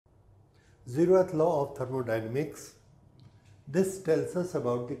Zeroth Law of Thermodynamics. This tells us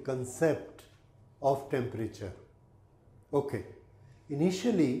about the concept of temperature. Okay,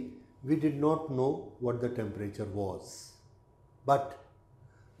 initially we did not know what the temperature was, but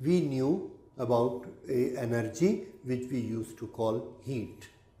we knew about a energy which we used to call heat.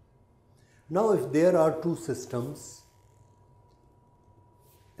 Now if there are two systems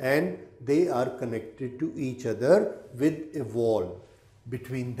and they are connected to each other with a wall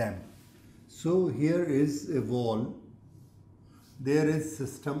between them. So here is a wall, there is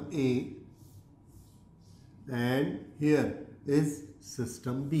system A and here is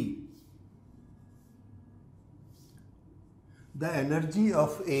system B. The energy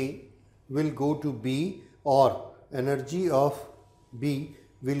of A will go to B or energy of B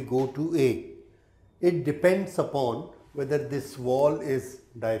will go to A. It depends upon whether this wall is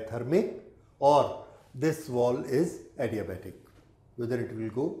diathermic or this wall is adiabatic, whether it will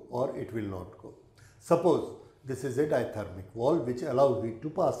go or it will not go. Suppose this is a diathermic wall which allows heat to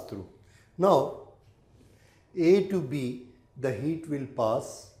pass through. Now A to B the heat will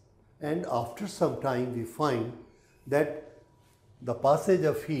pass, and after some time we find that the passage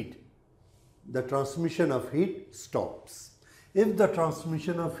of heat, the transmission of heat stops. If the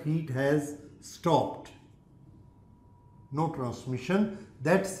transmission of heat has stopped, no transmission,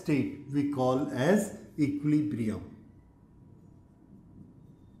 that state we call as equilibrium.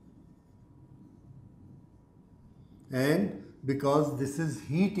 And because this is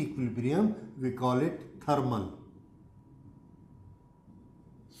heat equilibrium, we call it thermal.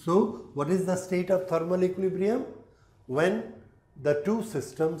 So, what is the state of thermal equilibrium? When the two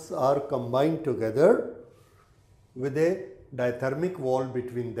systems are combined together with a diathermic wall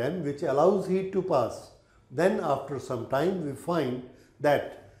between them which allows heat to pass. Then after some time we find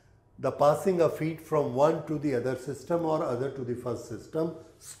that the passing of heat from one to the other system or other to the first system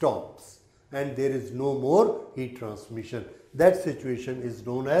stops and there is no more heat transmission. That situation is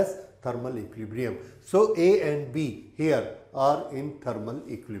known as thermal equilibrium. So A and B here are in thermal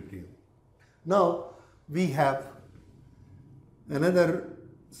equilibrium. Now we have another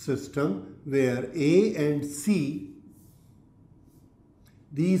system where A and C,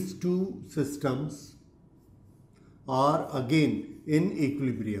 these two systems are again in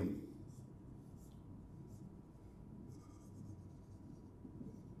equilibrium.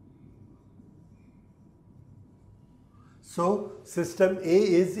 So system A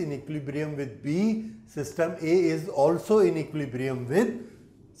is in equilibrium with B, system A is also in equilibrium with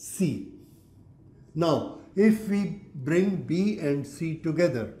C. Now if we bring B and C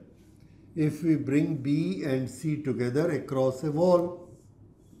together, if we bring B and C together across a wall,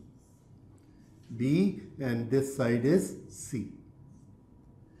 B and this side is C.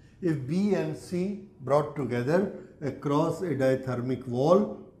 If B and C brought together across a diathermic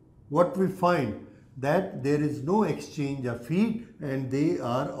wall, what we find? That there is no exchange of heat and they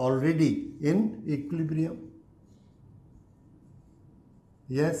are already in equilibrium.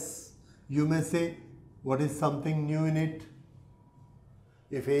 Yes, you may say, what is something new in it?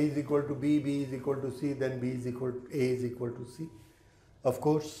 If A is equal to B, B is equal to C, then A is equal to C. Of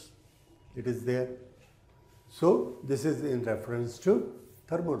course, it is there. So this is in reference to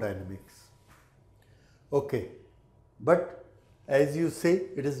thermodynamics. Okay, but as you say,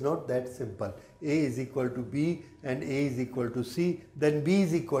 it is not that simple. A is equal to B and A is equal to C, then B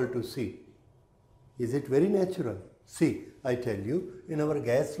is equal to C. Is it very natural? See, I tell you, in our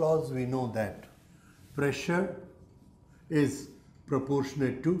gas laws we know that pressure is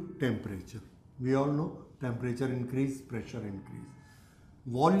proportionate to temperature. We all know temperature increase, pressure increase.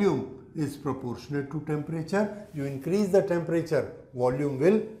 Volume is proportionate to temperature. You increase the temperature, volume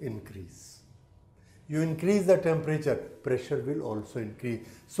will increase. You increase the temperature, pressure will also increase.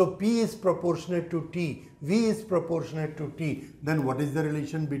 So P is proportionate to T, V is proportionate to T. Then what is the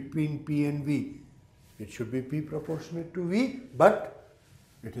relation between P and V? It should be P proportionate to V, but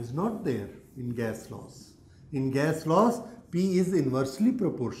it is not there in gas laws. In gas laws, P is inversely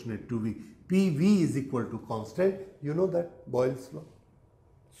proportionate to V. PV is equal to constant. You know that, Boyle's law.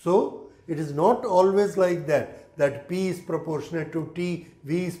 So it is not always like that P is proportionate to T,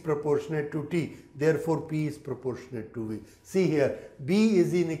 V is proportionate to T, therefore P is proportionate to V. See here, B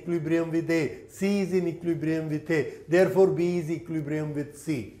is in equilibrium with A, C is in equilibrium with A, therefore B is equilibrium with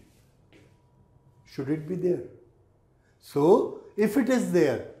C. Should it be there? So if it is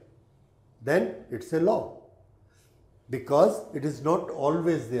there, then it's a law, because it is not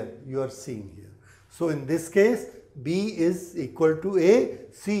always there, you are seeing here. So in this case, B is equal to A,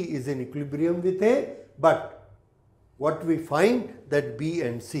 C is in equilibrium with A, but what we find that B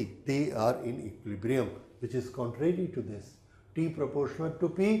and C, they are in equilibrium, which is contrary to this. T proportionate to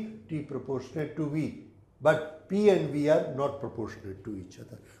P, T proportionate to V. But P and V are not proportionate to each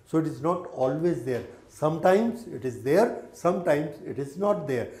other. So it is not always there. Sometimes it is there, sometimes it is not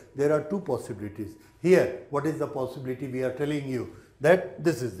there. There are two possibilities. Here, what is the possibility? We are telling you that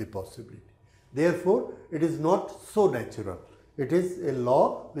this is the possibility. Therefore, it is not so natural. It is a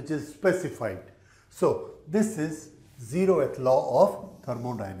law which is specified. So this is zeroth law of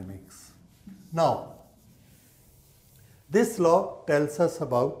thermodynamics. Now, this law tells us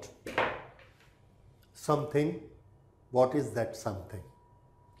about something. What is that something?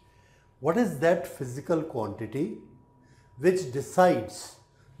 What is that physical quantity which decides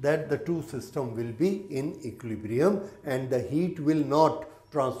that the two systems will be in equilibrium and the heat will not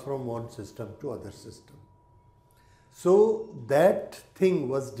transform one system to other system? So that thing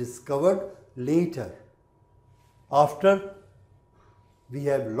was discovered later, after we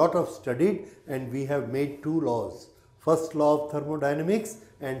have lot of studied and we have made two laws. First law of thermodynamics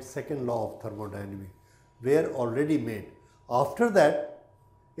and second law of thermodynamics were already made. After that,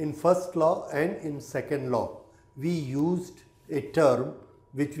 in first law and in second law, we used a term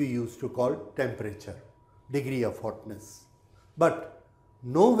which we used to call temperature, degree of hotness. But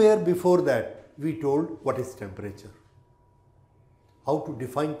nowhere before that we told what is temperature, how to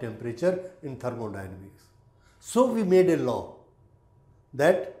define temperature in thermodynamics. So we made a law.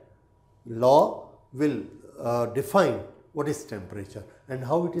 That law will define what is temperature and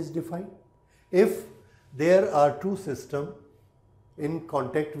how it is defined. If there are two systems in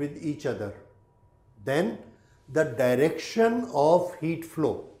contact with each other, then the direction of heat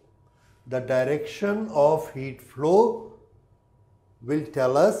flow, will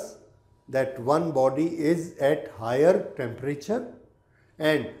tell us that one body is at higher temperature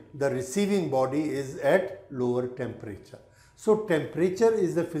and the receiving body is at lower temperature. So temperature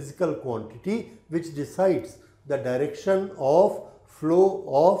is the physical quantity which decides the direction of flow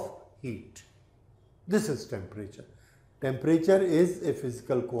of heat. This is temperature. Temperature is a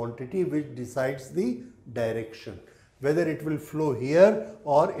physical quantity which decides the direction, whether it will flow here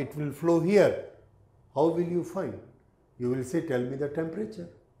or it will flow here. How will you find? You will say, tell me the temperature.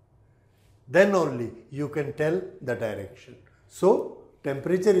 Then only you can tell the direction. So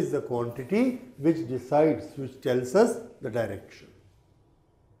temperature is the quantity which decides, which tells us the direction.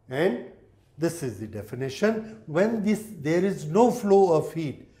 And this is the definition. When there is no flow of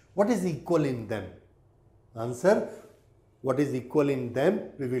heat, what is equal in them? Answer, what is equal in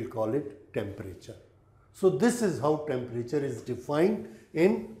them, we will call it temperature. So this is how temperature is defined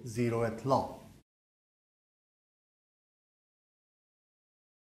in zeroth law.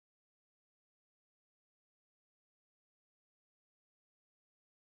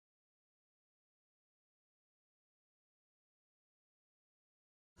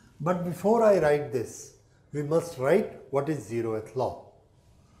 But before I write this, we must write what is zeroth law.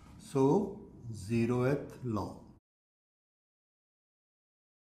 So zeroth law.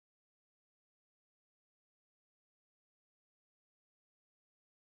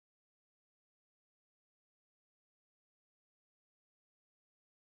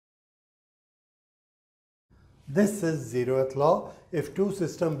 This is zeroth law. If two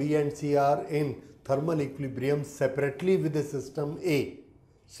systems B and C are in thermal equilibrium separately with the system A,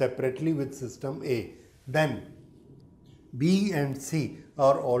 then B and C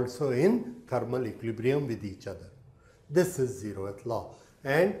are also in thermal equilibrium with each other. This is zeroth law.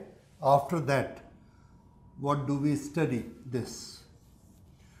 And after that, what do we study? This.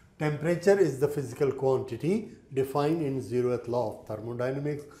 Temperature is the physical quantity defined in zeroth law of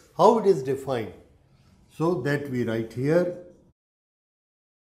thermodynamics. How it is defined? So that we write here.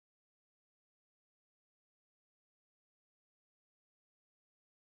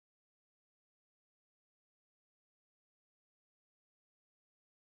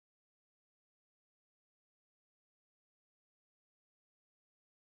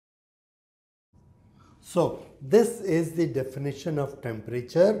 So this is the definition of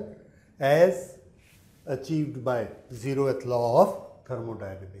temperature as achieved by zeroth law of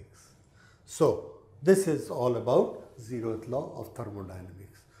thermodynamics. So this is all about zeroth law of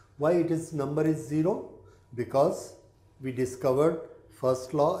thermodynamics. Why its number is 0? Because we discovered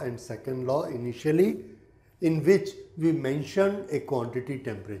first law and second law initially, in which we mentioned a quantity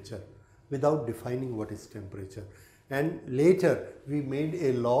temperature without defining what is temperature. And later we made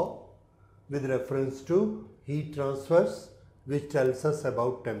a law with reference to heat transfers which tells us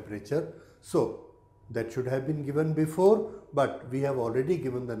about temperature. So that should have been given before, but we have already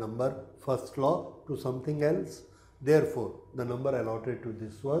given the number first law to something else. Therefore, the number allotted to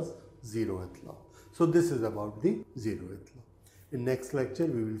this was zeroth law. So this is about the zeroth law. In next lecture,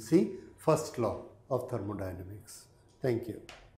 we will see first law of thermodynamics. Thank you.